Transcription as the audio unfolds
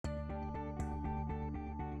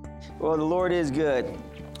Well, the Lord is good.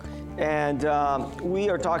 And we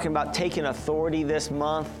are talking about taking authority this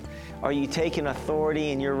month. Are you taking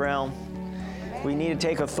authority in your realm? We need to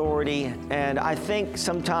take authority. And I think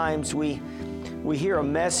sometimes we hear a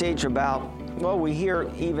message about, well, we hear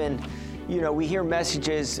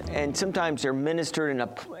messages, and sometimes they're ministered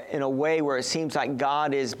in a way where it seems like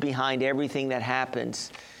God is behind everything that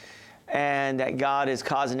happens and that God is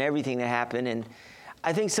causing everything to happen. And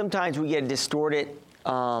I think sometimes we get a distorted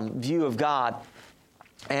view of God,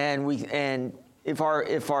 and if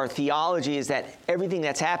our theology is that everything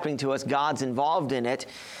that's happening to us, God's involved in it,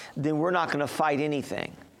 then we're not going to fight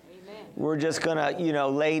anything. Amen. We're just going to,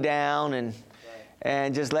 lay down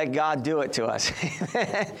and just let God do it to us.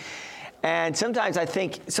 And sometimes I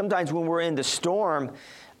think, when we're in the storm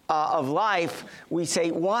of life, we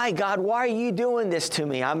say, "Why, God? Why are you doing this to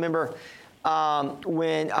me?" I remember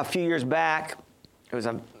when a few years back, it was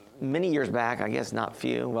many years back, I guess not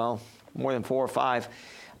few, well, more than 4 or 5.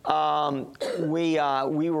 We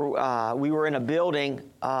were in a building,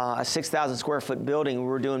 a 6,000 square foot building. We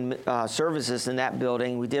were doing services in that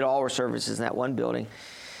building. We did all our services in that one building,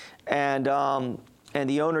 and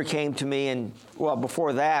the owner came to me, and well,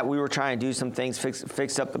 before that, we were trying to do some things,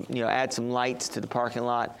 fix up, add some lights to the parking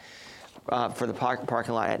lot for the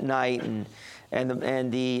parking lot at night, and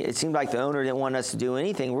it seemed like the owner didn't want us to do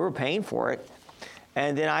anything. We were paying for it.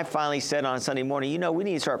 And then I finally said on Sunday morning, we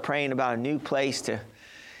need to start praying about a new place to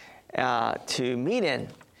meet in.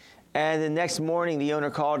 And the next morning, the owner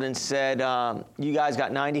called and said, "You guys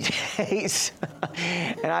got 90 days."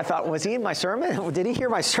 And I thought, was he in my sermon? Did he hear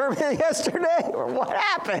my sermon yesterday? Or what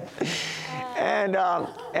happened?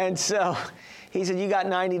 And so he said, "You got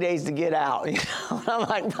 90 days to get out." And I'm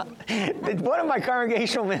like, did one of my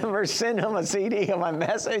congregational members send him a CD of my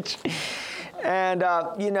message? And,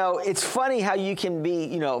 it's funny how you can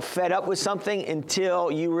be, fed up with something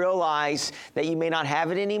until you realize that you may not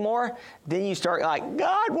have it anymore. Then you start like,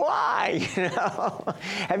 "God, why?"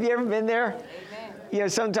 Have you ever been there? Amen.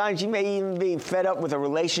 Sometimes you may even be fed up with a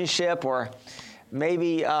relationship, or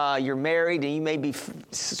maybe you're married and you may be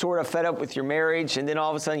sort of fed up with your marriage. And then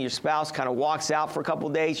all of a sudden your spouse kind of walks out for a couple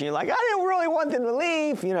of days and you're like, "I didn't really want them to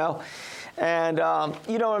leave," And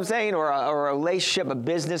you know what I'm saying? Or a relationship, a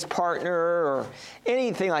business partner, or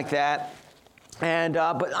anything like that. And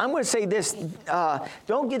but I'm going to say this: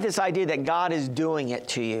 don't get this idea that God is doing it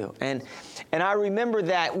to you. And I remember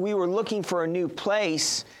that we were looking for a new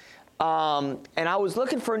place, and I was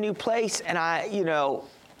looking for a new place, and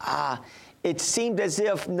it seemed as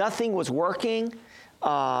if nothing was working.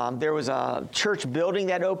 There was a church building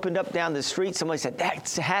that opened up down the street. Somebody said, "That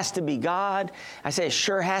has to be God." I said, "It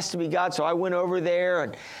sure has to be God." So I went over there,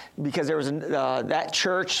 and because there was that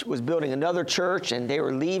church was building another church, and they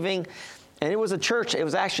were leaving, and it was a church. It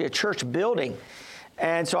was actually a church building.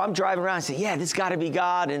 And so I'm driving around and say, "Yeah, this got to be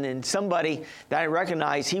God." And then somebody that I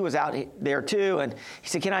recognized, he was out there too. And he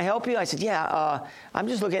said, "Can I help you?" I said, "Yeah, I'm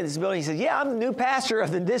just looking at this building." He said, "Yeah, I'm the new pastor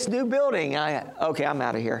of this new building." Okay, I'm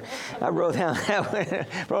out of here. I rolled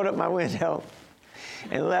up my window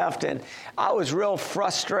and left. And I was real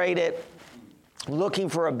frustrated looking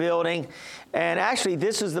for a building. And actually,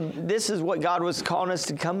 this is what God was calling us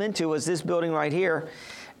to come into, was this building right here.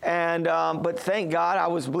 And but thank God, I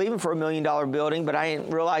was believing for $1 million building, but I didn't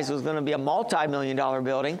realize it was going to be a multi-million-dollar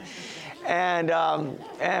building, and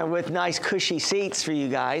with nice cushy seats for you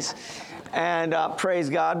guys. And praise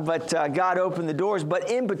God. But God opened the doors. But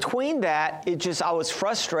in between that, I was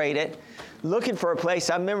frustrated looking for a place.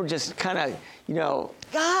 I remember just kind of,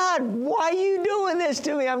 "God, why are you doing this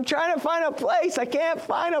to me? I'm trying to find a place. I can't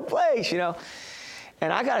find a place,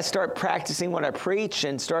 And I got to start practicing what I preach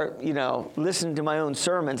and start, listening to my own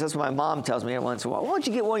sermons. That's what my mom tells me every once in a while. "Why don't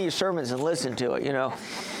you get one of your sermons and listen to it,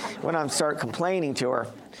 when I start complaining to her.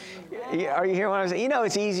 Are you hearing what I'm saying?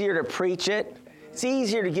 It's easier to preach it. It's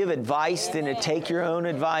easier to give advice than to take your own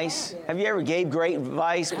advice. Have you ever gave great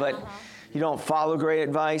advice, but you don't follow great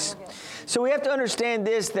advice? So we have to understand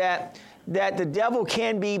this, that the devil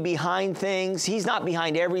can be behind things. He's not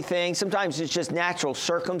behind everything. Sometimes it's just natural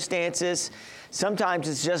circumstances. Sometimes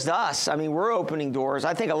it's just us. I mean, we're opening doors.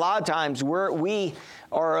 I think a lot of times we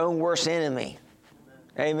are our own worst enemy.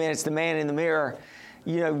 Amen. It's the man in the mirror.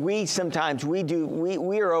 We are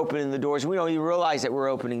opening the doors. We don't even realize that we're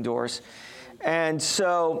opening doors. And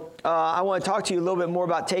so I want to talk to you a little bit more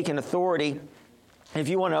about taking authority. If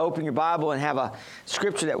you want to open your Bible and have a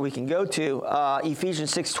scripture that we can go to,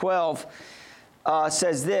 Ephesians 6:12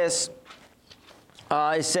 says this.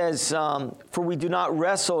 It says, "For we do not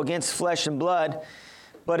wrestle against flesh and blood,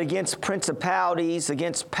 but against principalities,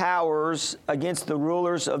 against powers, against the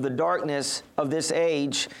rulers of the darkness of this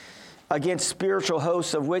age, against spiritual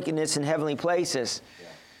hosts of wickedness in heavenly places.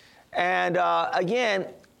 And again,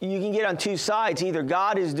 you can get on two sides. Either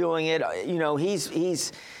God is doing it,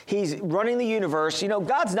 he's running the universe.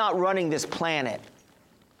 God's not running this planet.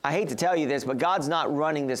 I hate to tell you this, but God's not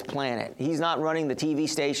running this planet. He's not running the TV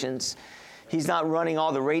stations. He's not running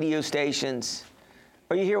all the radio stations.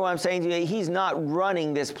 Are you hear what I'm saying to you? He's not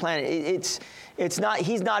running this planet.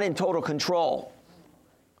 He's not in total control.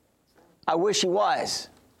 I wish he was.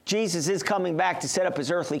 Jesus is coming back to set up his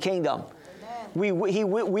earthly kingdom. We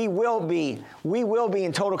will be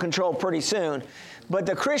in total control pretty soon. But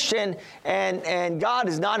the Christian and God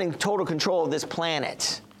is not in total control of this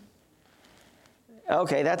planet.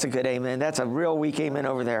 Okay, that's a good amen. That's a real weak amen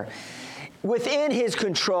over there. Within his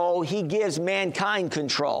control, he gives mankind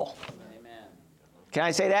control. Amen. Can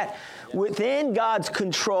I say that? Yes. Within God's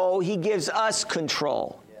control, he gives us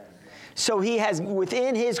control. Yes. So he has,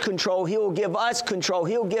 within his control, he will give us control.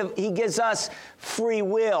 He gives us free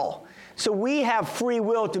will. So we have free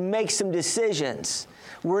will to make some decisions.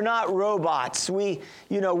 We're not robots.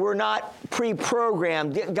 We're not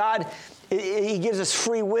pre-programmed. God, he gives us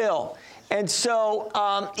free will. And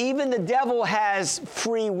so even the devil has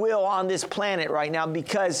free will on this planet right now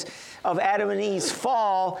because of Adam and Eve's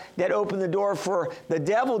fall that opened the door for the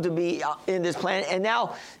devil to be in this planet. And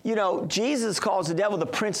now, Jesus calls the devil the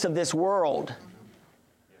prince of this world.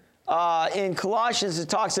 In Colossians, it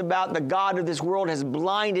talks about the God of this world has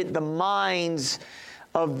blinded the minds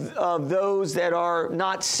of those that are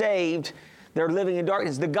not saved. They're living in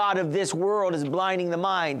darkness. The God of this world is blinding the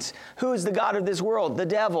minds. Who is the God of this world? The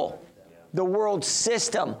devil. The world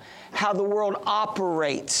system, how the world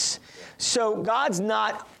operates. So God's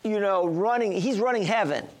not, running, he's running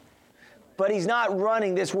heaven, but he's not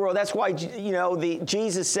running this world. That's why,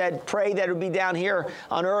 Jesus said, pray that it would be down here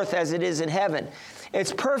on earth as it is in heaven.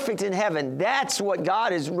 It's perfect in heaven. That's what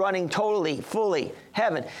God is running totally, fully,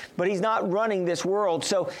 heaven. But he's not running this world.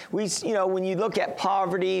 So when you look at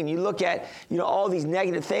poverty and you look at, all these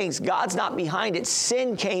negative things, God's not behind it.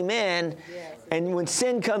 Sin came in. Yes. And when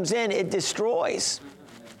sin comes in, it destroys.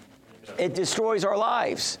 It destroys our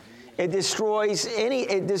lives. It destroys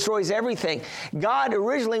everything. God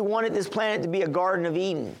originally wanted this planet to be a Garden of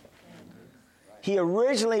Eden. He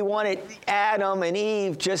originally wanted Adam and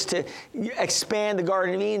Eve just to expand the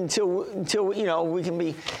Garden of Eden until we can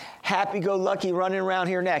be happy-go-lucky running around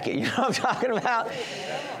here naked. You know what I'm talking about?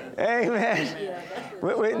 Amen.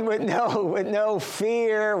 With no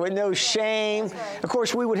fear, with no shame. Of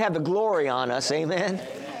course, we would have the glory on us. Amen.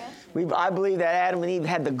 I believe that Adam and Eve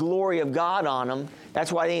had the glory of God on them.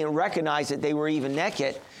 That's why they didn't recognize that they were even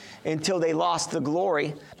naked until they lost the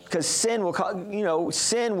glory. Because sin will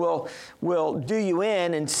do you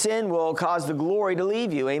in, and sin will cause the glory to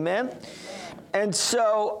leave you. Amen. And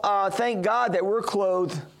so thank God that we're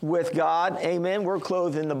clothed with God. Amen. We're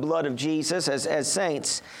clothed in the blood of Jesus as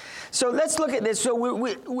saints. So let's look at this. So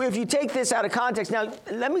if you take this out of context, now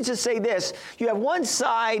let me just say this. You have one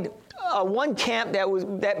side, one camp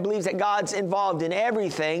that believes that God's involved in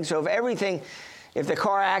everything. So if the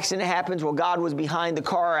car accident happens, well, God was behind the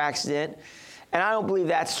car accident. And I don't believe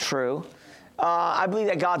that's true. I believe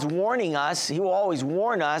that God's warning us. He will always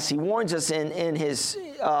warn us. He warns us in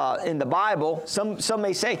the Bible. Some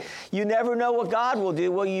may say, you never know what God will do.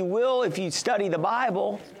 Well, you will if you study the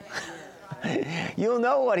Bible. You'll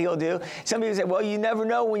know what he'll do. Some people say, well, you never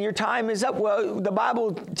know when your time is up. Well, the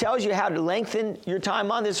Bible tells you how to lengthen your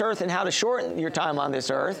time on this earth and how to shorten your time on this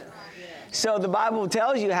earth. So the Bible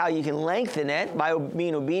tells you how you can lengthen it by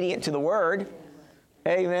being obedient to the Word.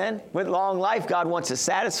 Amen. With long life, God wants to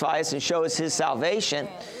satisfy us and show us his salvation.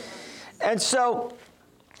 And so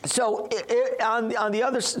on the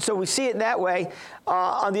other, so we see it that way.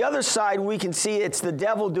 On the other side, we can see it's the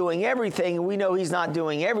devil doing everything, and we know he's not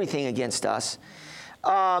doing everything against us.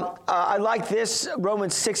 I like this.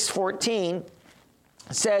 Romans 6:14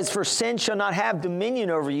 says, "For sin shall not have dominion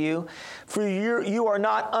over you, for you are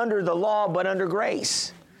not under the law, but under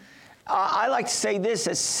grace." I like to say this,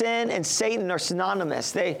 as sin and Satan are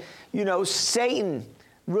synonymous. Satan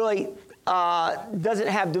really doesn't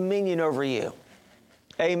have dominion over you.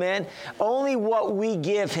 Amen. Only what we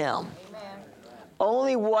give him. Amen.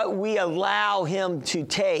 Only what we allow him to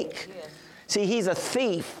take. Yes. See, he's a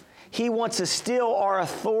thief. He wants to steal our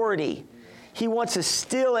authority. He wants to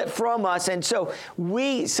steal it from us. And so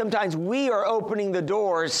sometimes we are opening the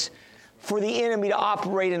doors for the enemy to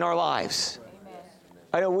operate in our lives.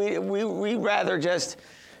 I know we rather just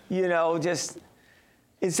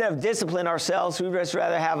instead of discipline ourselves, we'd just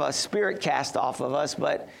rather have a spirit cast off of us.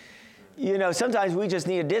 But, sometimes we just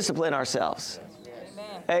need to discipline ourselves.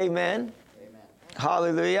 Amen. Amen.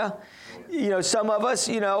 Hallelujah. some of us,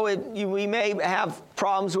 we may have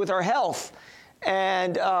problems with our health,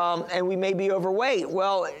 and we may be overweight.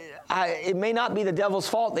 Well, it may not be the devil's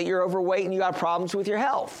fault that you're overweight and you got problems with your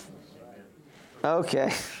health.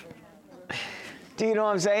 Okay. Do you know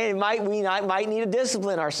what I'm saying? We might need to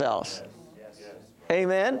discipline ourselves.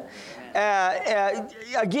 Amen.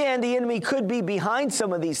 Again, the enemy could be behind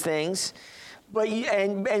some of these things, but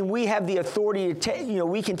and we have the authority to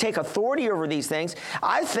we can take authority over these things.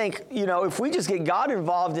 I think if we just get God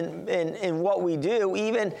involved in what we do,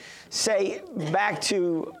 even say back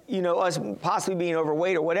to us possibly being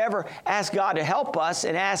overweight or whatever, ask God to help us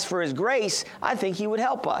and ask for His grace, I think He would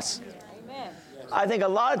help us. Amen. I think a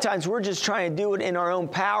lot of times we're just trying to do it in our own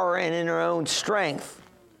power and in our own strength.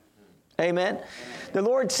 Amen. The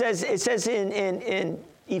Lord says, it says in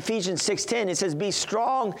Ephesians 6:10, it says, be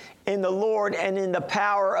strong in the Lord and in the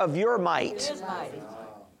power of your might. His might.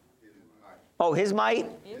 Oh, His might?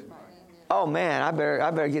 His might. Oh man, I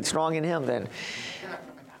better get strong in Him then.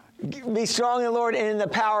 Be strong in the Lord and in the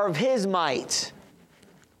power of His might.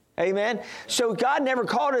 Amen. So God never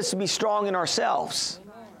called us to be strong in ourselves.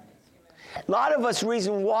 A lot of us,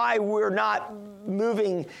 reason why we're not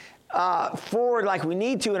moving forward like we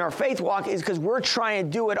need to in our faith walk is because we're trying to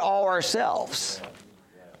do it all ourselves.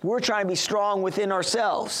 We're trying to be strong within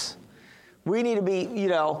ourselves. We need to be,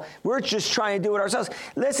 we're just trying to do it ourselves.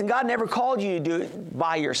 Listen, God never called you to do it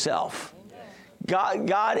by yourself.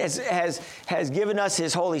 God has given us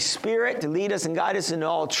His Holy Spirit to lead us and guide us into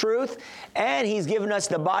all truth. And He's given us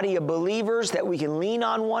the body of believers that we can lean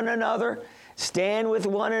on one another, stand with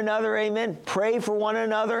one another, amen, pray for one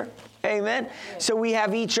another. Amen. So we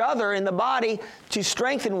have each other in the body to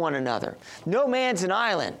strengthen one another. No man's an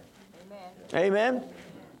island. Amen.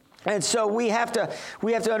 And so we have to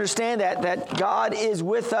understand that God is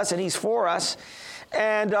with us and He's for us.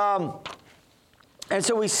 And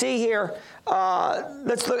so we see here,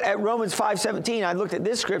 let's look at Romans 5:17. I looked at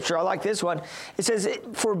this scripture. I like this one. It says,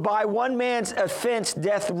 for by one man's offense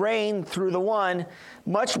death reigned through the one,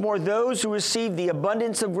 much more those who receive the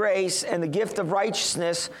abundance of grace and the gift of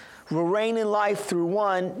righteousness will reign in life through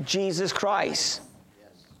one, Jesus Christ.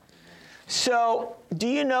 So, do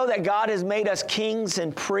you know that God has made us kings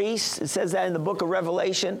and priests? It says that in the book of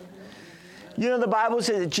Revelation. You know the Bible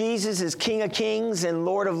says that Jesus is King of kings and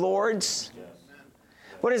Lord of lords.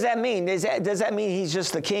 What does that mean? Does that mean He's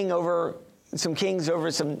just the king over some kings over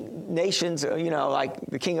some nations, like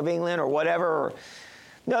the King of England or whatever?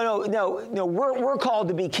 No. We're called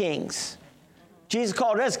to be kings. Jesus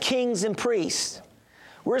called us kings and priests.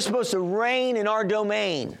 We're supposed to reign in our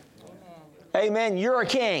domain. Amen. You're a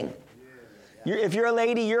king. If you're a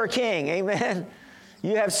lady, you're a king. Amen.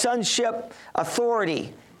 You have sonship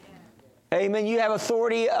authority. Amen. You have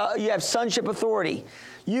authority. You have sonship authority.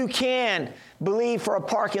 You can believe for a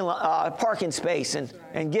parking space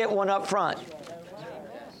and get one up front.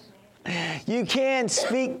 You can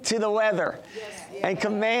speak to the weather and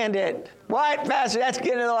command it. What, Pastor? That's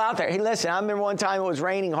getting it all out there. Hey, listen, I remember one time it was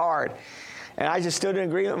raining hard. And I just stood in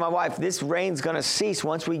agreement with my wife. This rain's going to cease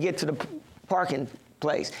once we get to the parking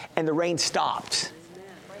place. And the rain stopped.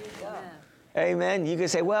 Amen. You can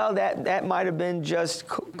say, well, that might have been just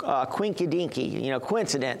quinky-dinky,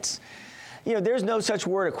 coincidence. There's no such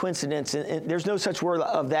word of coincidence. There's no such word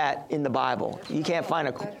of that in the Bible. You can't find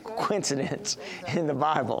a coincidence in the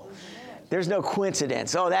Bible. There's no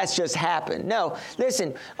coincidence. Oh, that's just happened. No,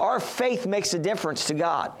 listen, our faith makes a difference to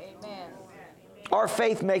God. Our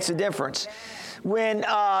faith makes a difference. When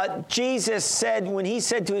Jesus said, when He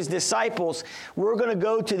said to His disciples, we're going to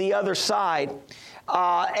go to the other side,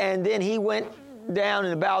 and then He went down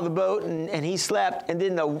in the bow of the boat and He slept, and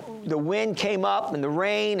then the wind came up and the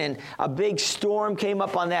rain and a big storm came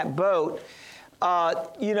up on that boat,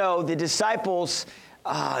 the disciples,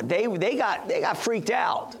 they got freaked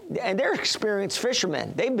out. And they're experienced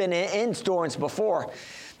fishermen. They've been in storms before.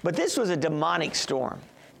 But this was a demonic storm.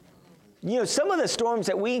 Some of the storms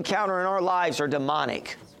that we encounter in our lives are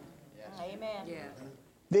demonic. Amen. Yeah.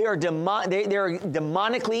 They are they're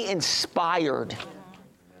demonically inspired.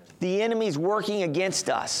 The enemy's working against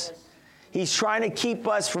us. He's trying to keep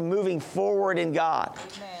us from moving forward in God.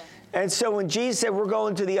 Amen. And so when Jesus said we're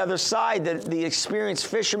going to the other side, the experienced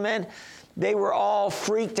fishermen, they were all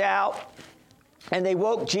freaked out, and they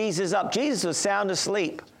woke Jesus up. Jesus was sound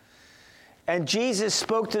asleep. And Jesus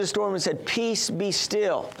spoke to the storm and said, peace, be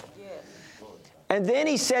still. And then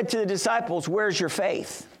He said to the disciples, where's your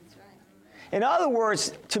faith? In other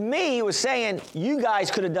words, to me, He was saying, you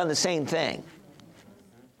guys could have done the same thing.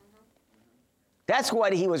 That's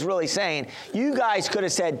what He was really saying. You guys could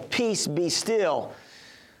have said, peace, be still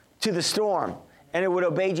to the storm, and it would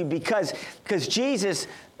obey you because Jesus,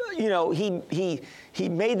 he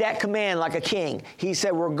made that command like a king. He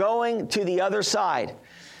said, we're going to the other side.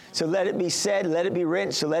 So let it be said, let it be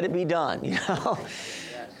written, so let it be done,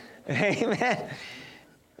 Amen.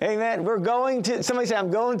 Amen. We're going to, somebody say, I'm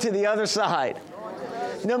going to the other side.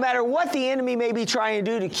 No matter what the enemy may be trying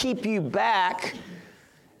to do to keep you back,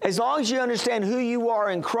 as long as you understand who you are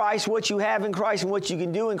in Christ, what you have in Christ, and what you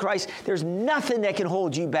can do in Christ, there's nothing that can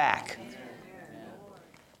hold you back.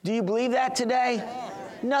 Do you believe that today?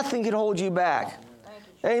 Nothing can hold you back.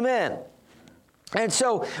 Amen. And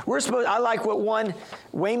so I like what one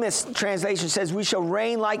Weymouth's translation says, we shall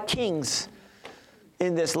reign like kings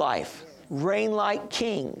in this life. Reign like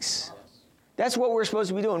kings. That's what we're supposed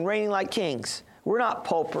to be doing, reigning like kings. We're not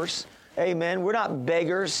paupers. Amen. We're not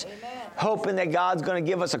beggars, hoping that God's going to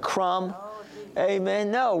give us a crumb.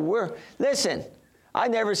 Amen. No, listen,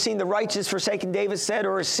 I've never seen the righteous forsaken, David said,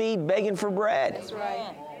 or a seed begging for bread. That's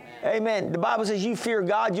right. Amen. The Bible says you fear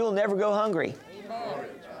God, you'll never go hungry. Amen.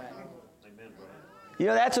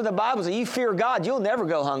 That's what the Bible says. You fear God, you'll never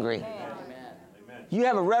go hungry. Amen. You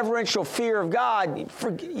have a reverential fear of God,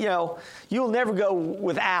 you'll never go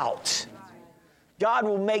without. God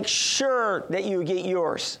will make sure that you get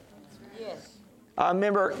yours. Yes. I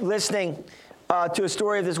remember listening to a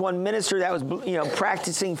story of this one minister that was,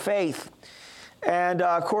 practicing faith. And,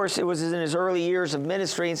 of course, it was in his early years of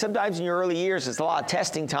ministry. And sometimes in your early years, it's a lot of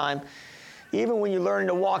testing time, even when you're learning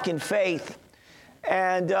to walk in faith.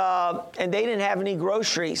 And they didn't have any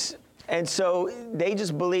groceries. And so they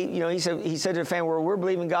just believed, he said to the family, we're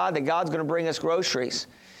believing God that God's going to bring us groceries.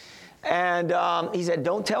 And he said,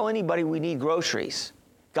 don't tell anybody we need groceries.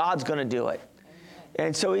 God's going to do it.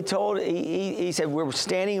 And so he said, we're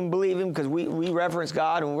standing and believing because we reverence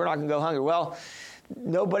God and we're not going to go hungry. Well,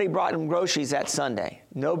 nobody brought him groceries that Sunday.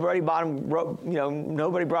 Nobody brought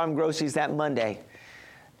him groceries that Monday.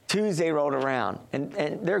 Tuesday rolled around and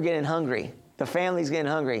they're getting hungry. The family's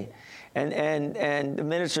getting hungry. And the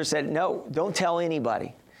minister said, no, don't tell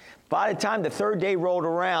anybody. By the time the third day rolled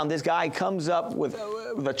around, this guy comes up with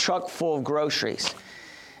a truck full of groceries.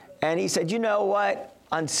 And he said, you know what?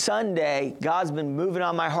 On Sunday, God's been moving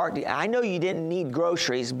on my heart. I know you didn't need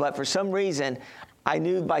groceries, but for some reason, I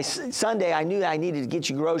knew by Sunday, I knew I needed to get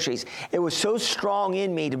you groceries. It was so strong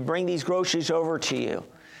in me to bring these groceries over to you.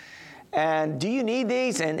 And do you need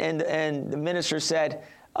these? And the minister said,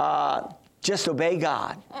 just obey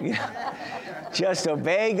God. Just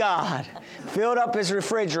obey God. Filled up his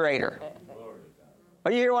refrigerator.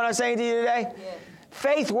 Are you hearing what I'm saying to you today? Yes.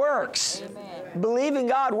 Faith works. Amen. Believing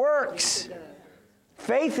God works.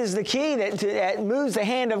 Faith is the key that moves the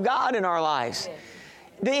hand of God in our lives. Yes.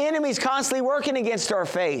 The enemy's constantly working against our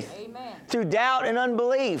faith. Amen. Through doubt and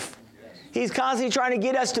unbelief. He's constantly trying to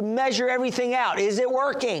get us to measure everything out. Is it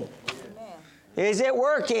working? Amen. Is it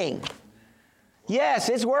working? Yes,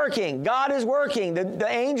 it's working. God is working. The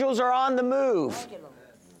angels are on the move. Thank you, Lord.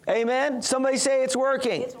 Amen? Somebody say it's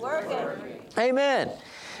working. It's working. Amen.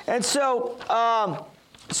 And so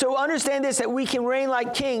understand this, that we can reign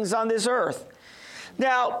like kings on this earth.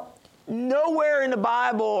 Now, nowhere in the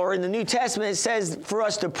Bible or in the New Testament it says for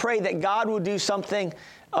us to pray that God will do something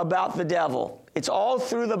about the devil. It's all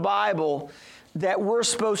through the Bible that we're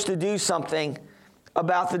supposed to do something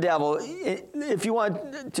about the devil. If you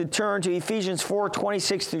want to turn to Ephesians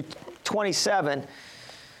 4:26 through 27,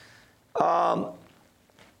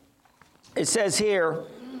 it says here,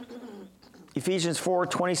 Ephesians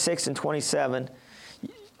 4:26 and 27,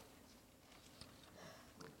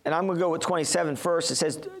 and I'm going to go with 27 first. It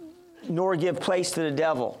says, nor give place to the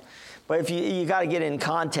devil. But if you got to get it in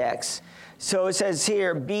context. So it says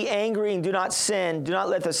here, be angry and do not sin. Do not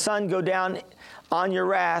let the sun go down on your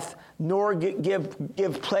wrath, nor give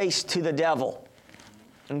place to the devil.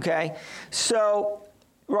 Okay? So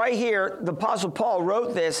right here, the Apostle Paul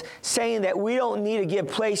wrote this saying that we don't need to give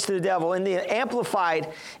place to the devil. In the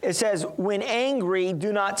Amplified, it says, when angry,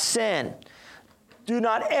 do not sin. Do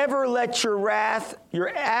not ever let your wrath,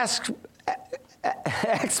 your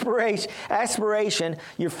aspiration,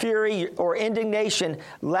 your fury, or indignation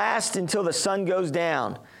last until the sun goes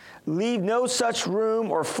down. Leave no such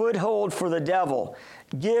room or foothold for the devil.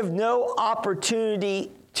 Give no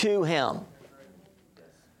opportunity to him.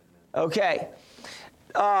 Okay.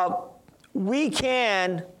 We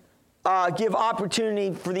can give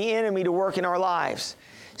opportunity for the enemy to work in our lives,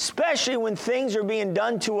 especially when things are being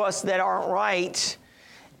done to us that aren't right.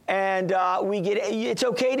 And it's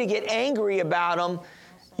okay to get angry about them,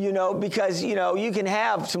 because, you can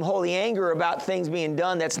have some holy anger about things being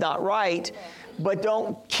done that's not right, but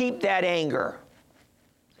don't keep that anger.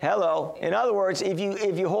 Hello. In other words, if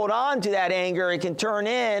you hold on to that anger, it can turn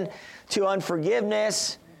into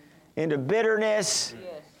unforgiveness, into bitterness,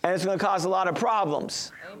 And it's going to cause a lot of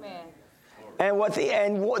problems. Amen. And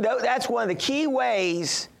that's one of the key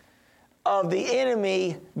ways of the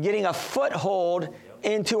enemy getting a foothold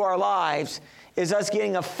into our lives is us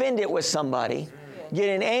getting offended with somebody,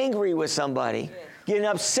 getting angry with somebody, getting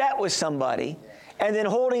upset with somebody, and then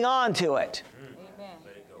holding on to it. Amen.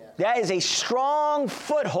 That is a strong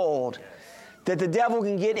foothold that the devil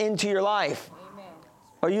can get into your life. Amen.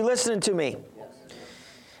 Are you listening to me?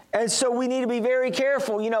 And so we need to be very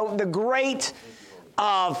careful. You know, the great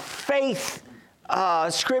faith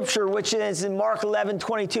scripture, which is in Mark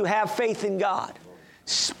 11:22, have faith in God.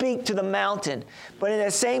 Speak to the mountain. But in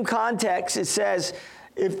that same context, it says,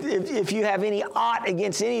 if you have any ought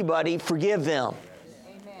against anybody, forgive them.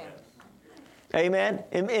 Amen.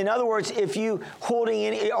 Amen? In other words, if you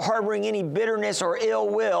harboring any bitterness or ill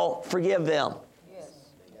will, forgive them. Yes.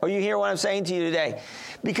 Are you hearing what I'm saying to you today?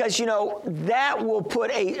 Because, you know, that will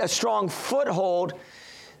put a strong foothold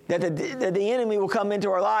that the enemy will come into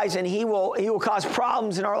our lives and he will cause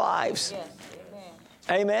problems in our lives. Yes.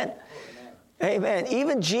 Amen? Amen.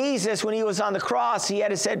 Even Jesus, when he was on the cross, he had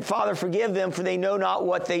to say, Father, forgive them, for they know not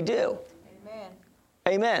what they do. Amen.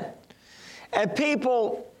 Amen. And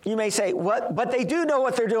people, you may say, what? But they do know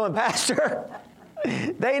what they're doing, Pastor.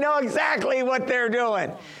 They know exactly what they're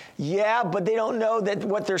doing. Yeah, but they don't know that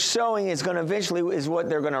what they're sowing is going to eventually is what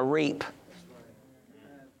they're going to reap.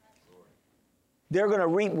 They're going to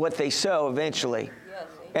reap what they sow eventually. Yes.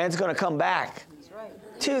 And it's going to come back That's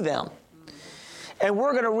right. to them. And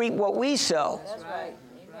we're going to reap what we sow. That's right.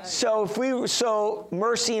 Amen. So if we sow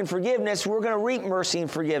mercy and forgiveness, we're going to reap mercy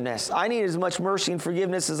and forgiveness. I need as much mercy and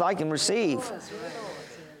forgiveness as I can receive.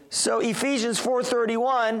 So Ephesians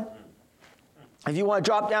 4:31, if you want to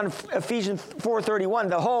drop down to Ephesians 4:31,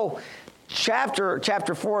 the whole chapter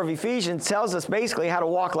 4 of Ephesians tells us basically how to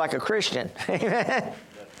walk like a Christian. Amen.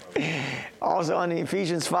 Also on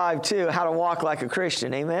Ephesians 5:2, how to walk like a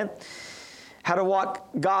Christian. Amen. How to walk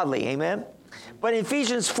godly. Amen. But in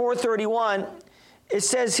Ephesians 4:31, it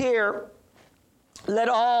says here, let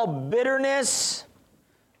all bitterness,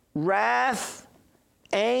 wrath,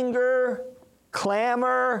 anger,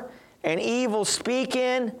 clamor, and evil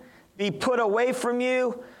speaking be put away from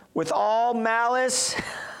you with all malice.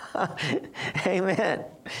 Amen.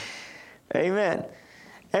 Amen.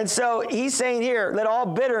 And so he's saying here, let all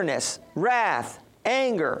bitterness, wrath,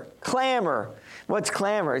 anger, clamor. What's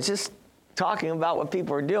clamor? It's just talking about what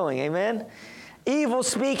people are doing. Amen. Evil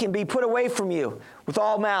speaking be put away from you with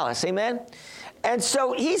all malice. Amen. And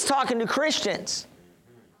so he's talking to Christians.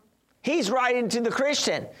 He's writing to the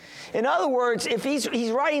Christian. In other words, if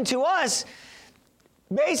he's writing to us,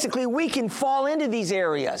 basically we can fall into these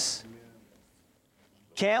areas.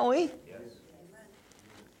 Can't we?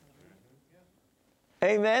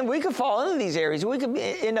 Amen. We could fall into these areas. We could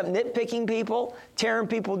end up nitpicking people, tearing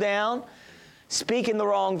people down, speaking the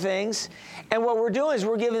wrong things. And what we're doing is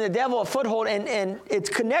we're giving the devil a foothold, and it's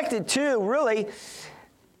connected to, really,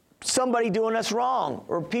 somebody doing us wrong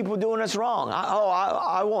or people doing us wrong.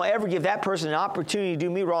 I won't ever give that person an opportunity to do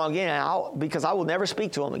me wrong again because I will never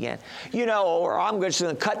speak to them again. You know, or I'm going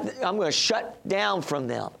to shut down from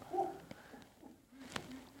them.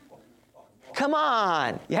 Come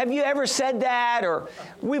on. Have you ever said that? Or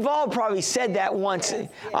we've all probably said that once.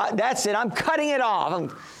 That's it. I'm cutting it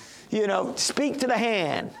off. Speak to the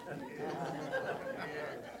hand.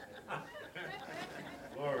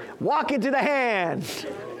 Walk into the hand.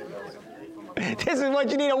 This is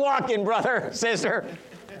what you need to walk in, brother, sister.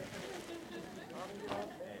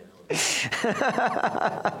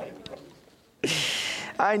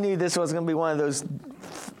 I knew this was going to be one of those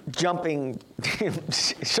jumping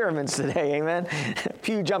sermons today, amen?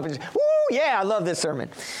 Pew jumping. Woo, yeah, I love this sermon.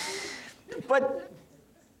 But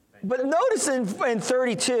notice in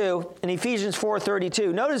 32, in Ephesians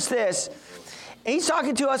 4:32, notice this. He's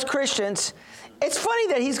talking to us Christians. It's funny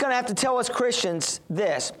that he's going to have to tell us Christians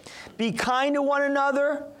this. Be kind to one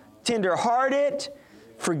another, tender-hearted,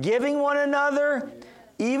 forgiving one another,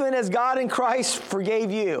 even as God in Christ forgave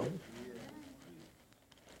you.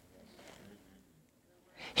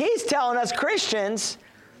 He's telling us Christians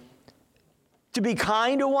to be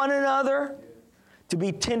kind to one another, to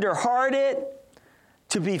be tender-hearted,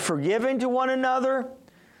 to be forgiving to one another,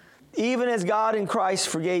 even as God in Christ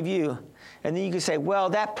forgave you. And then you can say, well,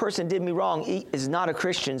 that person did me wrong. He is not a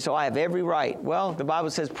Christian, so I have every right. Well, the Bible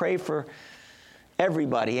says pray for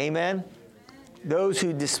everybody. Amen? Those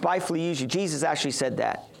who despitefully use you. Jesus actually said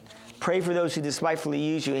that. Pray for those who despitefully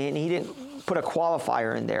use you. And he didn't put a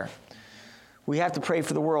qualifier in there. We have to pray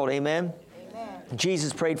for the world. Amen? Amen.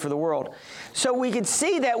 Jesus prayed for the world. So we can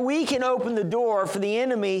see that we can open the door for the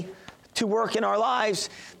enemy to work in our lives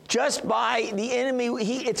just by the enemy.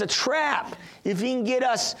 It's a trap. If he can get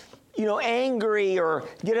us, angry or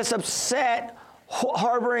get us upset,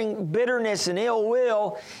 harboring bitterness and ill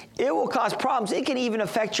will, it will cause problems. It can even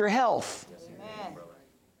affect your health.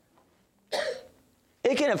 Amen.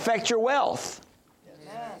 It can affect your wealth.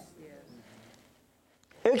 Amen.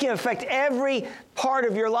 It can affect every part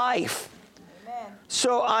of your life. Amen.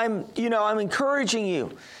 So I'm encouraging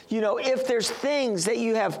you. If there's things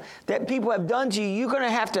that people have done to you, you're going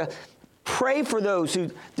to have to pray for those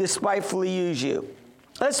who despitefully use you.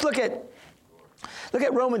 Let's look at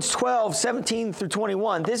Romans 12, 17 through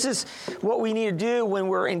 21. This is what we need to do when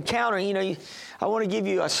we're encountering. I want to give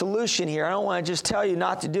you a solution here. I don't want to just tell you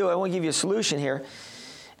not to do it. I want to give you a solution here.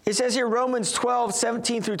 It says here, Romans 12,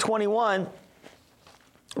 17 through 21.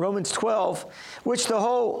 Romans 12, which the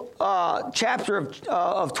whole chapter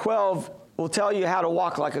of 12 will tell you how to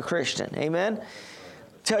walk like a Christian. Amen?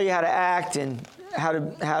 Tell you how to act and how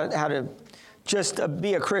to just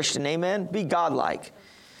be a Christian. Amen? Be godlike.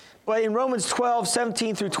 But in Romans 12,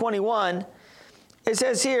 17 through 21, it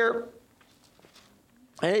says here,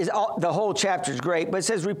 and the whole chapter is great, but it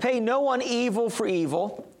says, repay no one evil for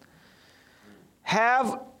evil.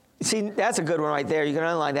 See, that's a good one right there. You can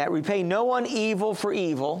underline that. Repay no one evil for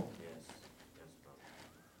evil.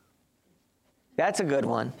 That's a good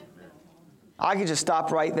one. I could just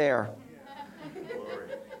stop right there.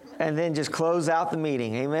 And then just close out the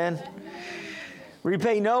meeting. Amen?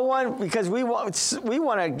 Repay no one, because we want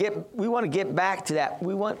to get back to that.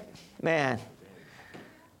 We want to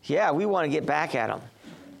get back at them.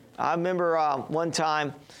 I remember one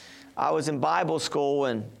time I was in Bible school,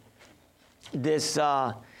 and this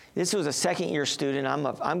was a second-year student.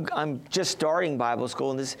 I'm just starting Bible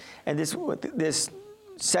school, and this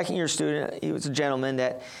second-year student, he was a gentleman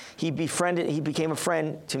that he became a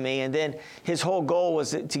friend to me, and then his whole goal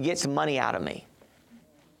was to get some money out of me.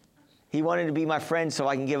 He wanted to be my friend so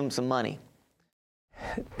I can give him some money.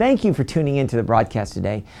 Thank you for tuning into the broadcast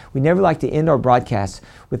today. We never like to end our broadcasts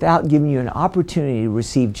without giving you an opportunity to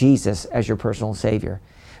receive Jesus as your personal Savior.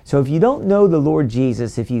 So if you don't know the Lord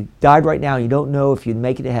Jesus, if you died right now and you don't know if you'd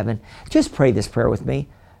make it to heaven, just pray this prayer with me.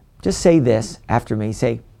 Just say this after me.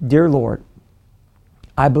 Say, Dear Lord,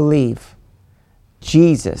 I believe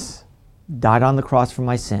Jesus died on the cross for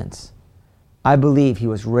my sins. I believe He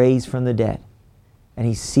was raised from the dead, and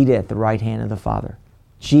He's seated at the right hand of the Father.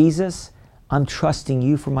 Jesus, I'm trusting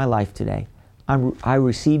You for my life today. I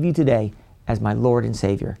receive You today as my Lord and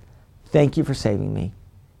Savior. Thank You for saving me.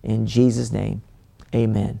 In Jesus' name,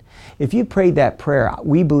 amen. If you prayed that prayer,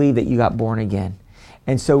 we believe that you got born again.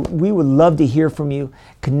 And so we would love to hear from you.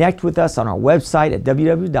 Connect with us on our website at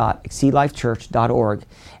www.exceedlifechurch.org.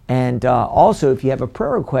 And also, if you have a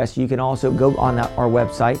prayer request, you can also go on our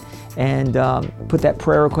website and put that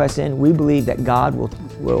prayer request in. We believe that God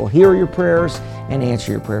will hear your prayers and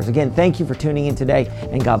answer your prayers. Again, thank you for tuning in today,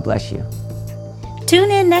 and God bless you. Tune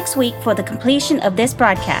in next week for the completion of this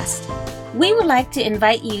broadcast. We would like to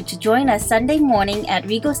invite you to join us Sunday morning at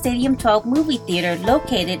Regal Stadium 12 Movie Theater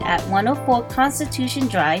located at 104 Constitution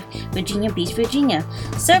Drive, Virginia Beach, Virginia.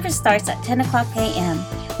 Service starts at 10 o'clock a.m.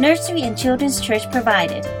 Nursery and Children's Church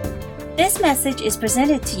provided. This message is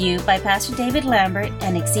presented to you by Pastor David Lambert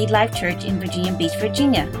and Exceed Life Church in Virginia Beach,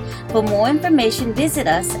 Virginia. For more information, visit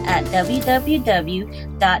us at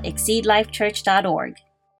www.exceedlifechurch.org.